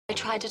I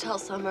tried to tell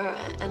Summer,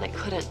 and I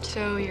couldn't.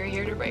 So you're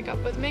here to break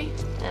up with me?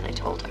 And I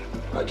told her.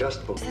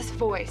 Adjustable. What's this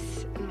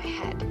voice in my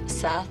head?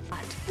 Seth.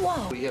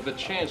 Whoa. You have a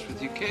chance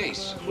with your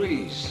case.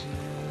 Please,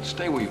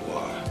 stay where you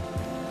are.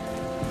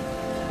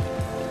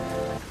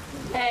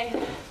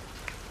 Hey.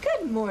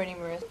 Good morning,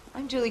 Marissa.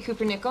 I'm Julie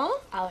Cooper-Nickel.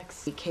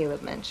 Alex.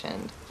 Caleb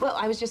mentioned. Well,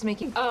 I was just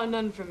making... Oh,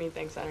 none for me,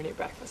 thanks. I don't eat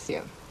breakfast.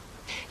 You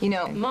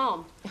know...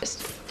 Mom.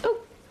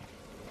 Oh.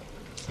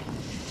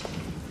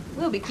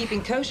 We'll be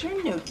keeping kosher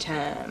in no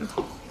time.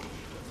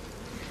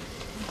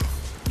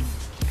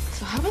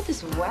 So how about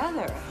this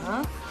weather,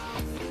 huh?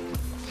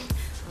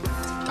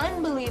 It's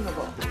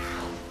unbelievable.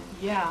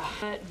 Yeah.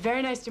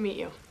 Very nice to meet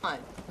you. Come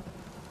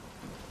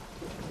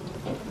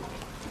on.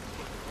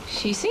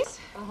 She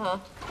sees? Uh-huh.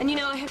 And you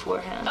know, I have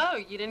beforehand. Oh,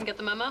 you didn't get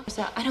the memo?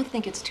 So I don't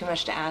think it's too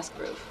much to ask,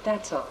 Ruth.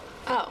 That's all.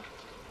 Oh.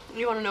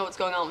 You want to know what's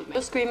going on with me?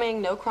 No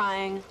screaming, no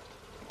crying,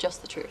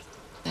 just the truth.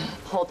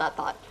 Hold that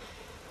thought.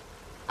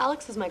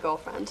 Alex is my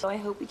girlfriend. So I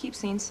hope we keep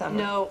seeing Summer.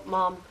 No,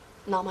 Mom.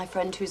 Not my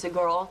friend who's a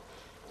girl.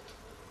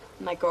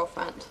 My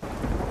girlfriend.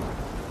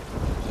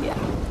 Yeah.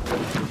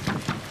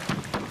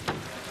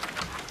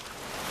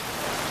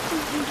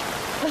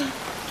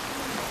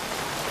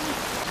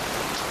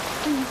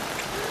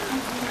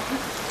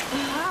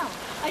 Wow.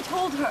 I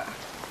told her.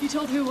 You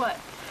told who what?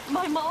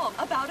 My mom.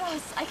 About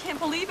us. I can't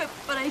believe it,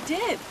 but I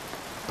did.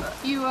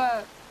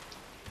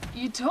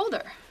 You told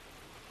her?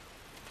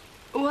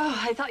 Whoa,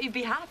 I thought you'd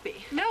be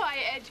happy. No,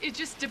 it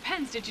just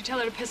depends. Did you tell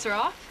her to piss her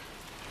off?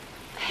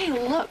 Hey,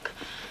 look.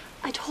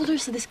 I told her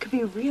so this could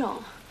be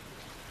real.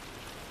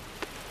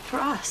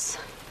 For us.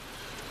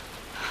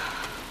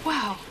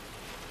 Wow.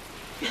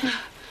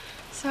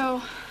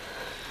 So,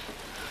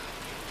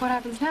 what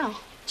happens now?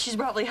 She's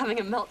probably having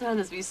a meltdown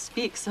as we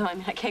speak, so I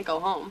mean, I can't go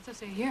home. So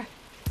stay here.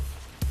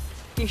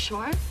 You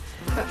sure?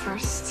 But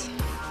first,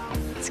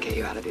 let's get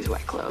you out of these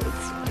wet clothes.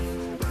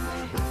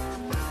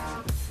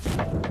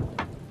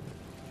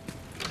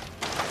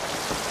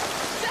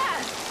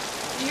 Dad!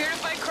 You here to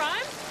fight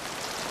crime?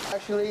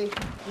 Actually,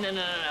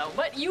 No.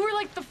 But you were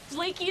like the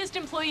flakiest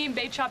employee in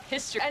bait shop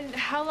history. And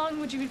how long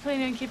would you be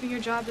planning on keeping your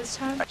job this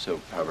time?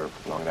 So, however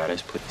long that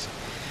is, please.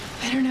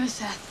 I don't know,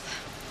 Seth.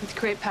 With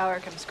great power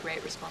comes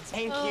great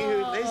responsibility. Thank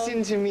you.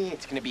 Listen to me.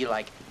 It's gonna be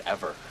like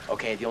ever.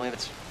 Okay, the only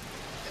that's...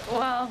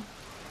 Well,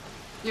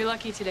 you're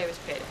lucky today was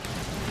payday.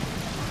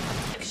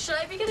 Should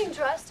I be getting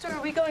dressed, or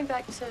are we going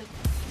back to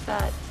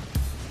bed?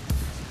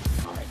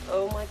 All right.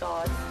 Oh, my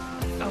God.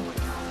 Oh, my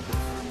God.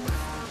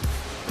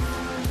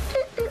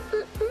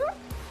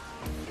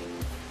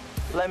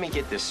 Let me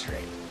get this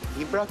straight.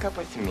 You broke up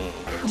with me.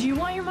 Do you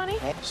want your money?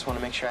 I just want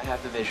to make sure I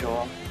have the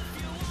visual.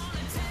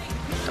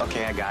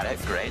 Okay, I got it.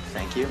 Great,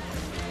 thank you.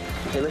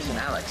 Hey, listen,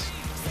 Alex.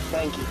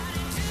 Thank you.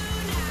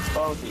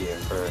 Both of you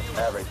for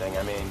everything.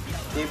 I mean,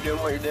 keep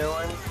doing what you're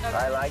doing. Okay.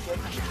 I like it.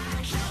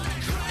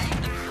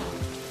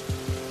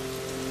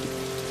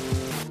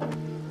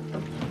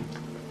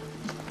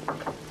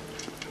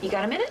 You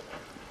got a minute?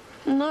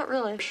 Not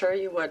really. Sure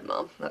you would,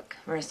 Mom. Look,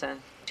 Marissa,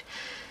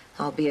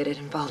 albeit it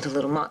involved a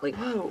little motley.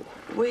 Whoa,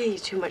 way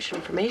too much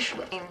information.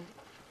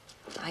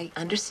 I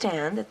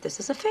understand that this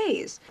is a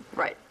phase.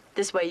 Right.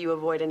 This way you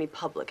avoid any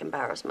public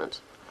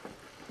embarrassment.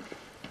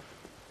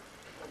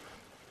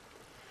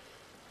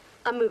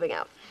 I'm moving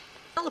out.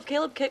 Well, if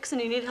Caleb kicks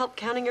and you need help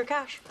counting your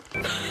cash.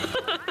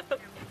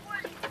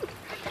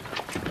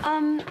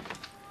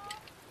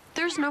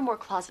 There's no more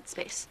closet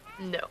space.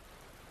 No.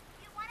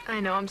 I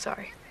know, I'm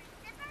sorry.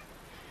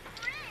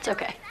 It's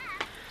okay.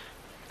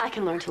 I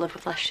can learn to live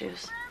with less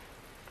shoes.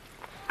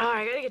 All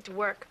right, I gotta get to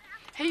work.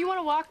 Hey, you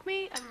wanna walk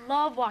me? I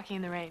love walking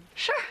in the rain.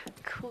 Sure.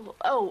 Cool.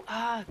 Oh,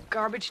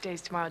 garbage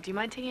day's tomorrow. Do you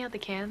mind taking out the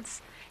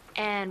cans?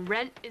 And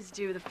rent is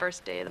due the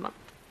first day of the month.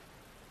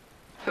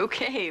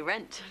 Okay,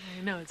 rent.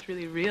 I know, it's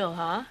really real,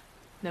 huh?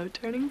 No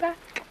turning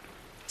back.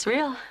 It's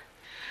real.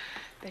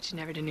 Bet you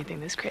never did anything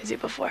this crazy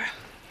before.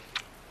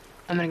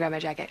 I'm gonna grab my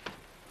jacket.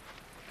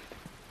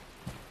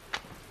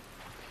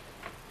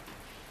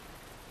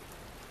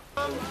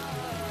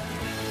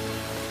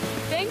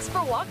 Thanks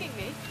for walking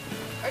me.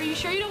 Are you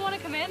sure you don't want to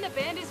come in? The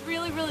band is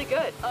really, really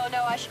good. Oh,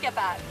 no, I should get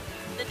back.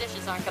 The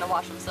dishes aren't gonna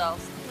wash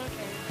themselves.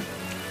 Okay.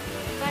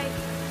 Bye.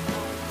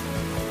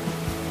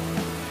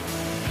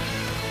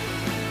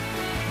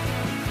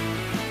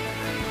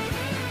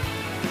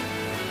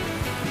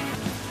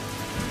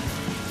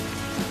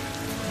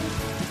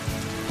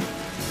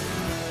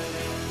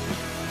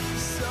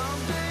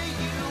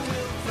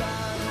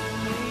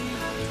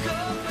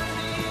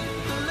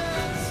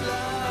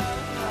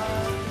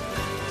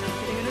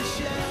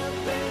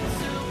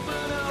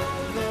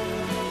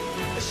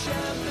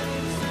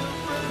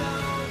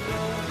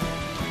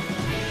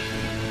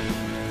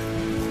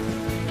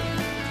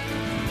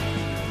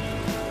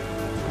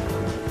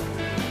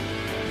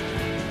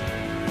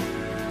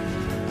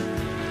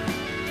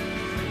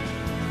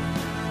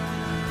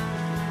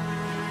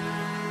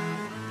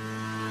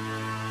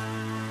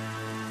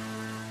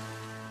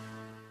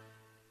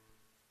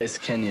 It's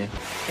Kenya.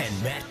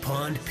 And Matt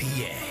Pond,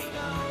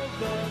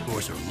 PA.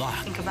 Doors are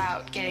locked. Think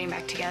about getting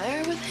back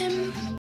together with him.